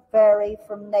does vary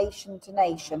from nation to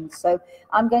nation. So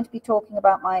I'm going to be talking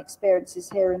about my experiences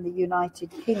here in the United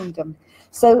Kingdom.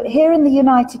 So here in the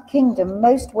United Kingdom,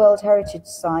 most World Heritage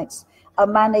Sites are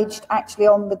managed actually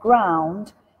on the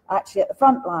ground, actually at the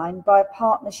front line, by a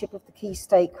partnership of the key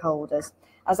stakeholders.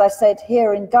 As I said,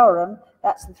 here in Durham,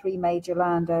 that's the three major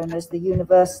landowners, the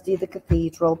university, the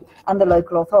cathedral, and the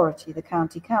local authority, the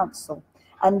county council.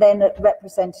 And then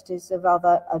representatives of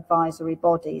other advisory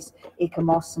bodies,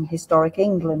 ICOMOS and Historic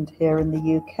England here in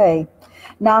the UK.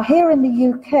 Now, here in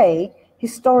the UK,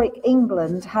 Historic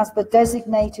England has the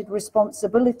designated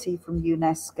responsibility from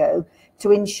UNESCO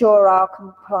to ensure our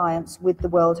compliance with the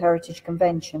World Heritage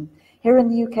Convention. Here in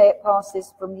the UK, it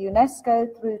passes from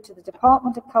UNESCO through to the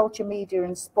Department of Culture, Media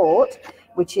and Sport,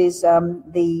 which is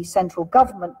the central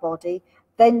government body,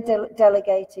 then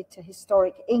delegated to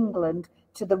Historic England,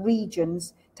 to the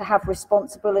regions, to have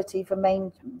responsibility for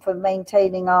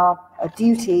maintaining our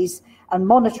duties and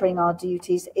monitoring our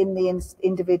duties in the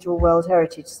individual World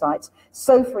Heritage Sites.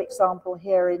 So, for example,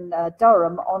 here in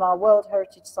Durham, on our World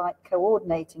Heritage Site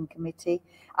Coordinating Committee,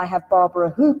 I have Barbara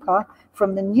Hooper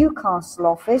from the Newcastle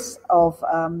office of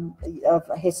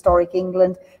Historic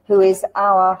England, who is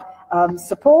our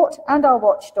support and our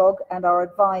watchdog and our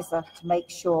advisor to make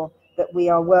sure that we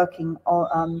are working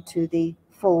on, to the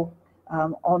full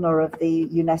honour of the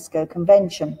UNESCO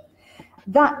Convention.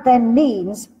 That then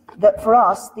means that for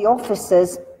us, the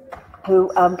officers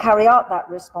who carry out that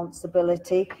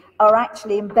responsibility are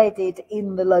actually embedded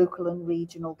in the local and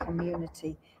regional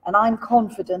community. And I'm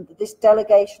confident that this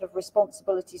delegation of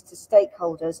responsibilities to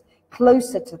stakeholders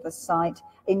closer to the site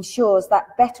ensures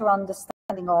that better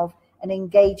understanding of and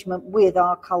engagement with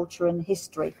our culture and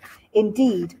history.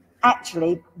 Indeed,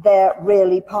 actually, they're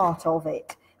really part of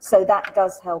it. So that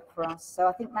does help for us. So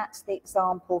I think that's the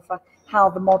example for how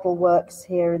the model works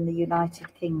here in the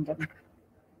United Kingdom.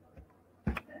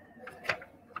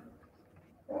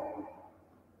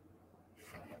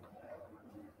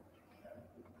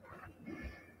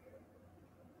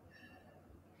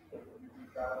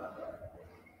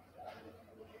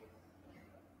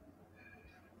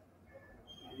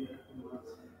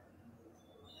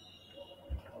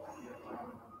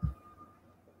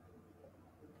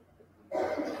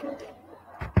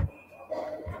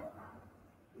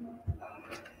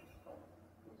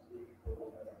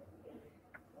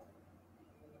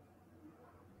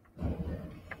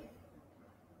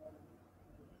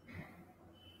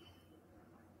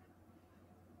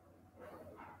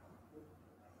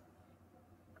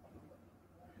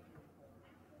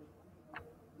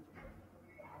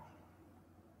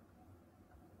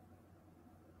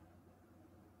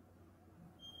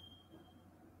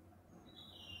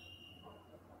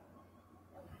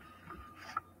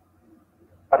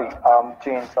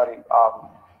 Sorry,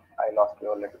 I lost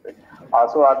you a little bit.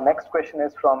 So our next question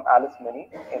is from Alice Mini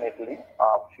in Italy.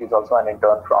 She's also an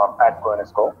intern at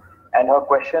GoUNESCO, and her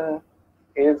question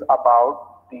is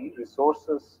about the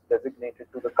resources designated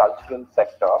to the cultural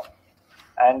sector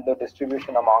and the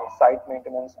distribution among site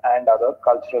maintenance and other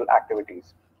cultural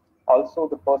activities. Also,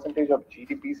 the percentage of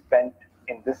GDP spent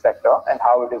in this sector and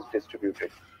how it is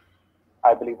distributed.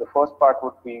 I believe the first part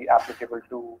would be applicable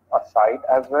to a site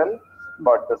as well,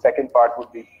 but the second part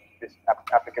would be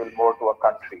applicable more to a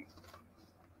country.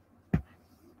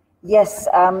 Yes,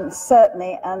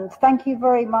 certainly. And thank you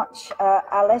very much,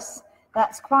 Alice.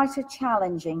 That's quite a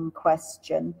challenging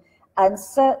question. And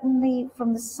certainly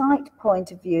from the site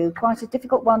point of view, quite a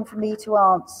difficult one for me to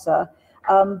answer,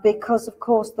 because of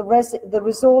course the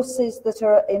resources that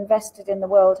are invested in the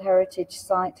World Heritage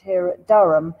Site here at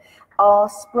Durham are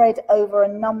spread over a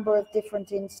number of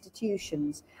different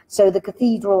institutions. So the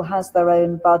Cathedral has their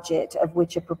own budget, of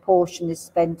which a proportion is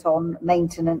spent on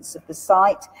maintenance of the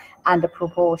site and a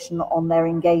proportion on their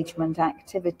engagement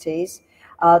activities.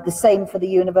 The same for the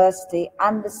university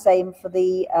and the same for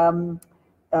the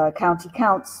county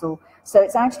council. So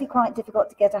it's actually quite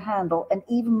difficult to get a handle, and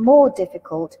even more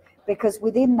difficult because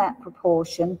within that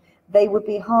proportion they would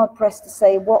be hard pressed to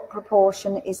say what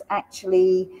proportion is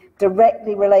actually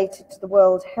directly related to the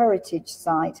World Heritage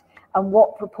Site and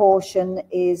what proportion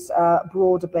is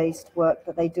broader based work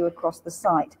that they do across the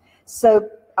site. So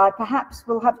I perhaps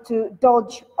will have to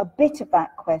dodge a bit of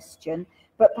that question,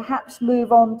 but perhaps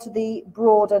move on to the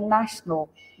broader national,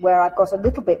 where I've got a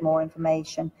little bit more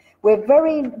information. We're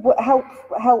very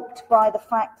helped by the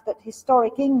fact that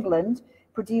Historic England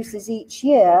produces each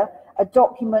year a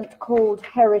document called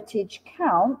Heritage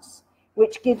Counts,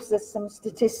 which gives us some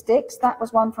statistics. That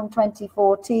was one from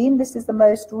 2014. This is the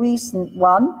most recent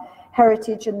one,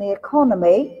 Heritage and the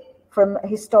Economy from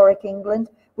Historic England,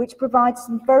 which provides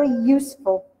some very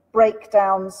useful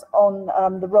breakdowns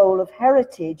on the role of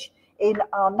heritage in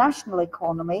our national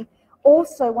economy.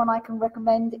 Also, one I can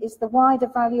recommend is The Wider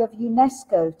Value of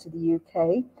UNESCO to the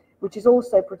UK, which is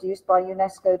also produced by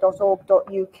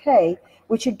unesco.org.uk,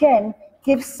 which again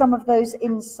gives some of those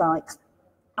insights.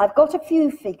 I've got a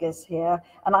few figures here,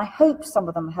 and I hope some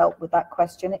of them help with that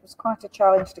question. It was quite a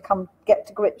challenge to get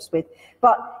to grips with.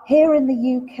 But here in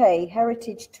the UK,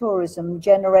 heritage tourism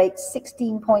generates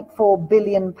 £16.4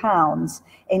 billion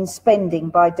in spending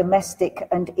by domestic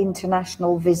and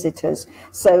international visitors.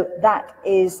 So that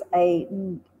is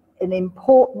an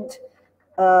important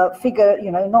figure, you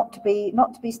know, not to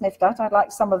be sniffed at. I'd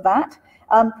like some of that.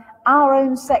 Our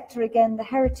own sector, again, the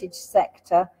heritage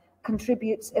sector,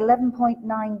 contributes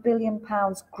 £11.9 billion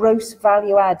gross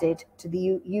value added to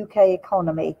the UK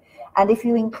economy. And if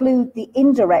you include the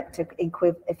indirect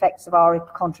effects of our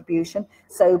contribution,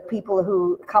 so people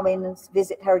who come in and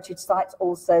visit heritage sites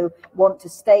also want to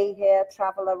stay here,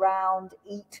 travel around,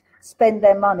 eat, spend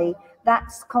their money,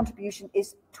 that contribution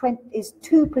is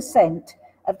 2%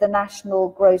 of the national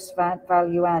gross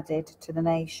value added to the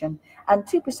nation. And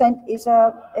 2% is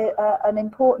an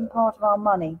important part of our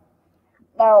money.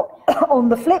 Now, on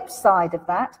the flip side of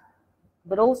that,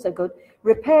 but also good,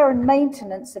 repair and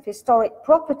maintenance of historic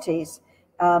properties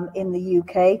in the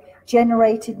UK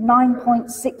generated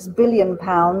 £9.6 billion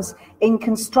in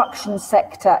construction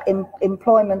sector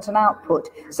employment and output.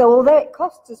 So although it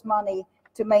costs us money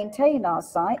to maintain our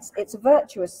sites, it's a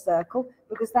virtuous circle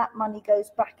because that money goes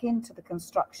back into the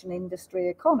construction industry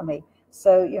economy.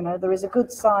 So, you know, there is a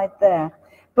good side there.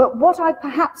 But what I'd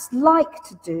perhaps like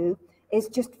to do is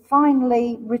just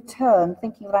finally return,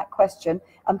 thinking of that question,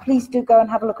 and please do go and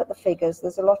have a look at the figures.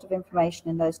 There's a lot of information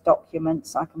in those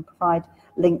documents. I can provide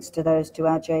links to those to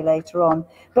Ajay later on.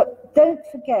 But don't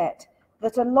forget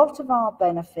that a lot of our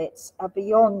benefits are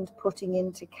beyond putting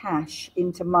into cash,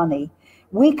 into money.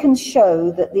 We can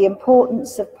show that the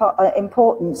importance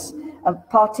of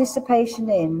participation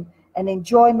in and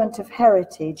enjoyment of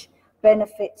heritage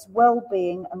benefits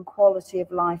well-being and quality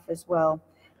of life as well.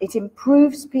 It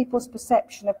improves people's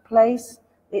perception of place.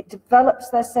 It develops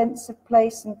their sense of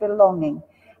place and belonging.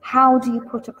 How do you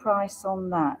put a price on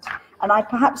that? And I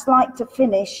perhaps like to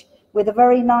finish with a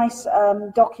very nice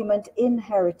document in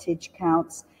Heritage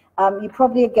Counts. You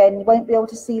probably, again, won't be able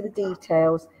to see the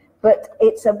details, but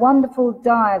it's a wonderful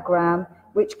diagram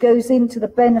which goes into the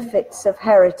benefits of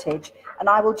heritage. And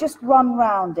I will just run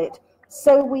round it.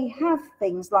 So we have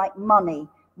things like money,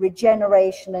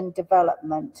 regeneration and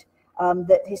development,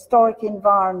 that historic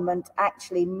environment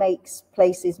actually makes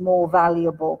places more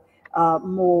valuable,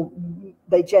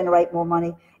 they generate more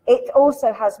money. It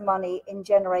also has money in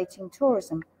generating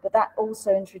tourism, but that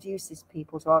also introduces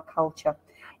people to our culture.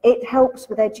 It helps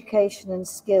with education and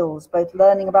skills, both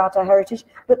learning about our heritage,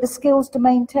 but the skills to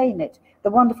maintain it. The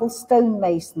wonderful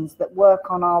stonemasons that work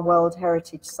on our World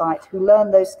Heritage Site, who learn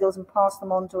those skills and pass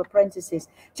them on to apprentices,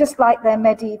 just like their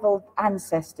medieval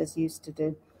ancestors used to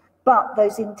do. But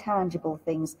those intangible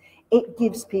things, it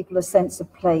gives people a sense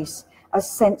of place, a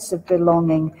sense of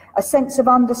belonging, a sense of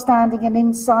understanding and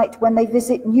insight when they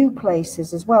visit new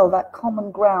places as well, that common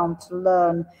ground to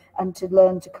learn and to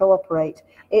learn to cooperate.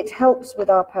 It helps with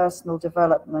our personal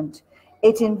development.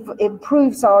 It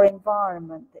improves our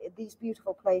environment. These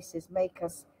beautiful places make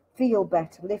us feel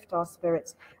better, lift our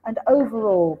spirits, and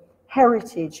overall,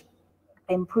 heritage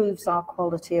improves our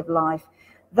quality of life.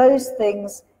 Those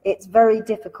things, it's very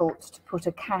difficult to put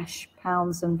a cash,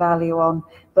 pounds and value on,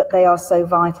 but they are so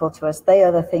vital to us. They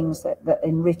are the things that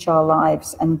enrich our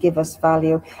lives and give us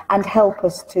value and help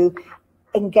us to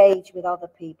engage with other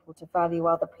people, to value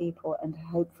other people, and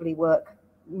hopefully work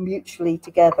mutually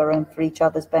together and for each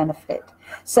other's benefit.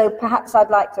 So perhaps I'd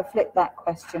like to flip that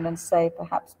question and say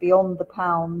perhaps beyond the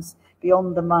pounds,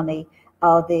 beyond the money,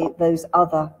 are those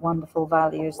other wonderful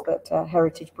values that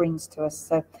heritage brings to us.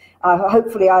 So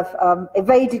hopefully I've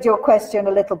evaded your question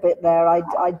a little bit there.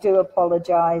 I do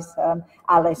apologise,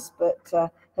 Alice,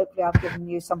 but hopefully I've given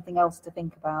you something else to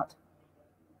think about.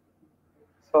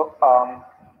 So,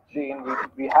 Jean,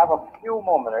 we have a few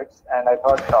more minutes, and I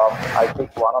thought I'd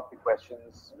take one of the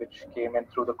questions which came in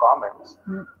through the comments.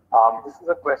 This is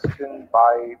a question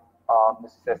by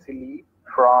Ms. Cecily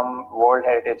from World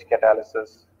Heritage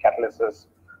Catalysis,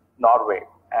 Norway,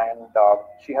 and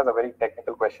she has a very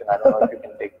technical question. I don't know if you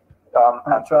can take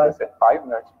answer this in 5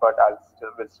 minutes, but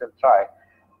we'll still try.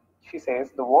 She says,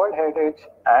 the World Heritage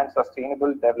and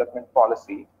Sustainable Development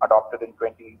Policy adopted in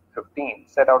 2015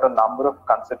 set out a number of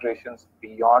considerations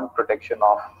beyond protection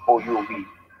of OUV.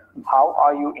 How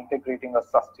are you integrating a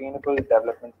sustainable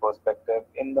development perspective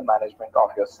in the management of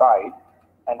your site,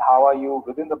 and how are you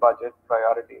within the budget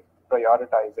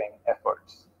prioritizing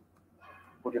efforts?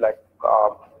 Would you like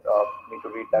me to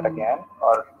read that again?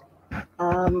 Or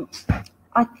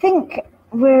I think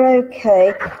we're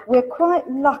okay. We're quite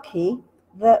lucky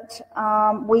that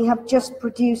we have just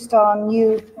produced our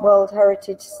new World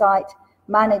Heritage Site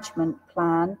Management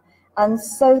Plan. And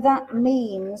so that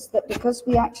means that because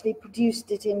we actually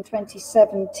produced it in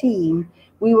 2017,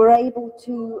 we were able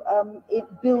to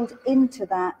build into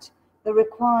that the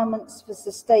requirements for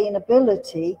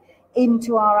sustainability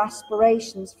into our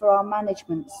aspirations for our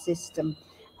management system.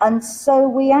 And so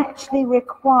we actually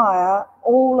require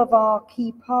all of our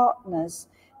key partners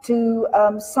to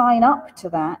sign up to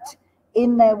that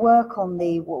in their work on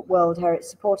the World Heritage,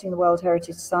 supporting the World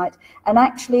Heritage Site, and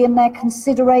actually in their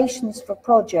considerations for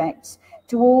projects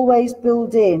to always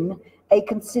build in a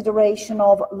consideration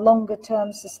of longer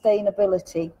term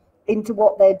sustainability into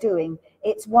what they're doing.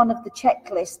 It's one of the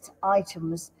checklist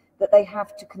items that they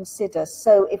have to consider.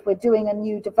 So if we're doing a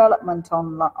new development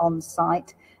on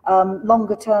site,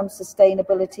 longer term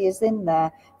sustainability is in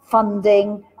there,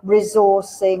 funding,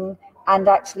 resourcing, and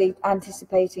actually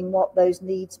anticipating what those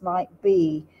needs might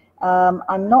be.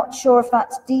 I'm not sure if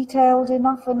that's detailed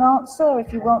enough an answer.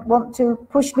 If you want to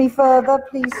push me further,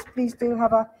 please do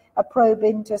have a probe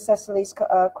into Cecily's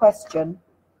question.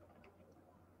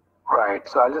 Right,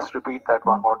 so I'll just repeat that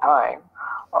one more time.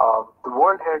 The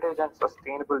World Heritage and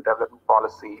Sustainable Development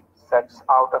Policy sets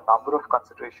out a number of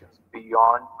considerations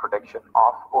beyond protection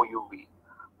of OUV.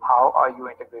 How are you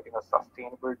integrating a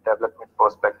sustainable development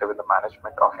perspective in the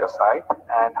management of your site,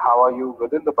 and how are you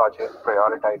within the budget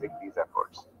prioritizing these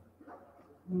efforts?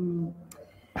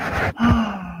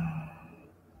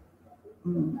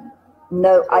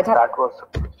 No, so that was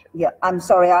the question. Yeah, I'm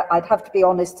sorry, I'd have to be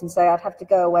honest and say I'd have to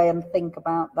go away and think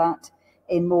about that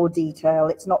in more detail.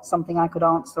 It's not something I could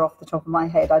answer off the top of my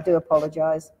head. I do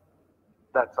apologize.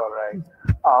 That's all right.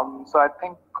 So I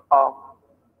think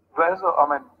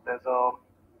there's a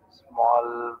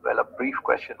small, a brief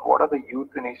question. What are the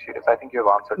youth initiatives? I think you've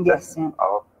answered this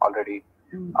already.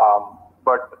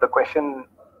 But the question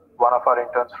one of our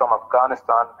interns from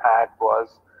Afghanistan had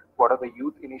was, what are the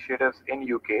youth initiatives in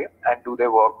UK and do they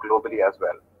work globally as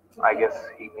well? I guess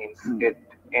he means it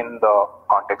in the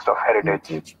context of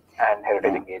heritage and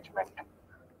heritage engagement.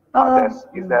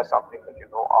 Is there something that you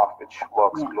know of which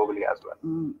works globally as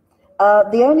well?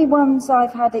 The only ones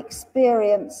I've had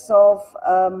experience of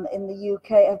in the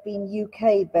UK have been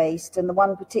UK based, and the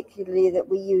one particularly that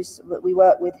we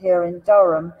work with here in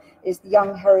Durham is the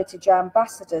Young Heritage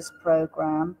Ambassadors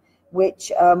Programme,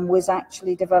 which was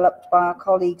actually developed by our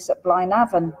colleagues at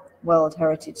Blaenavon World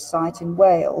Heritage Site in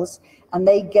Wales, and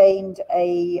they gained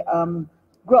a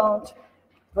grant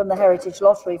from the Heritage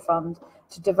Lottery Fund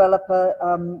to develop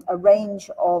a range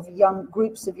of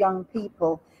groups of young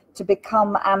people to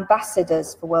become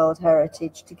ambassadors for World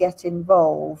Heritage, to get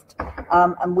involved.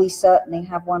 And we certainly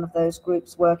have one of those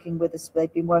groups working with us.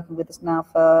 They've been working with us now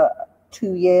for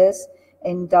 2 years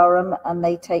in Durham, and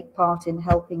they take part in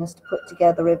helping us to put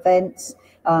together events,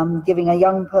 giving a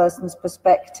young person's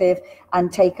perspective,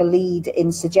 and take a lead in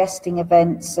suggesting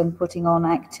events and putting on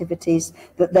activities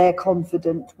that they're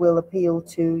confident will appeal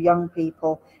to young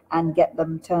people and get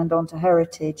them turned on to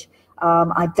heritage.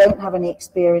 I don't have any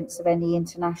experience of any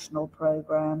international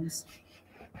programs.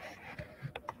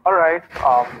 All right,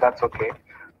 that's okay.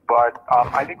 But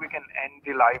I think we can end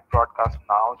the live broadcast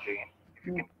now, Jane. If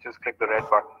you can just click the red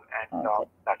button and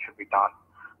that should be done.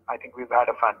 I think we've had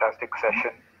a fantastic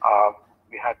session.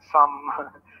 We had some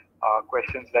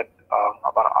questions that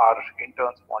about our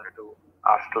interns wanted to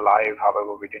ask live.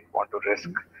 However, we didn't want to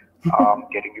risk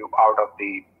getting you out of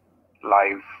the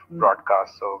live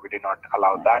broadcast, so we did not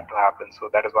allow that to happen. So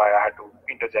that is why I had to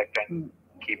interject and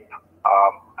keep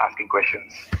asking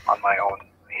questions on my own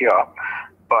here.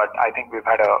 But I think we've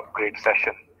had a great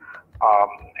session,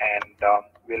 and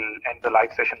we'll end the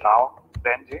live session now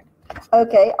then, Jane.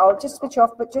 Okay, I'll just switch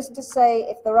off, but just to say,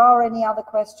 if there are any other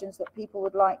questions that people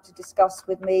would like to discuss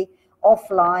with me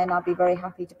offline, I'd be very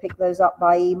happy to pick those up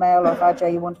by email, or if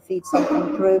Ajay, you want to feed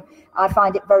something through. I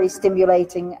find it very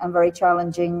stimulating and very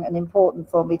challenging and important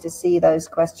for me to see those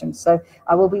questions. So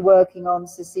I will be working on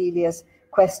Cecilia's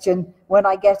question when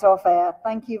I get off air.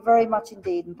 Thank you very much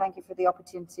indeed, and thank you for the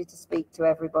opportunity to speak to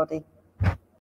everybody.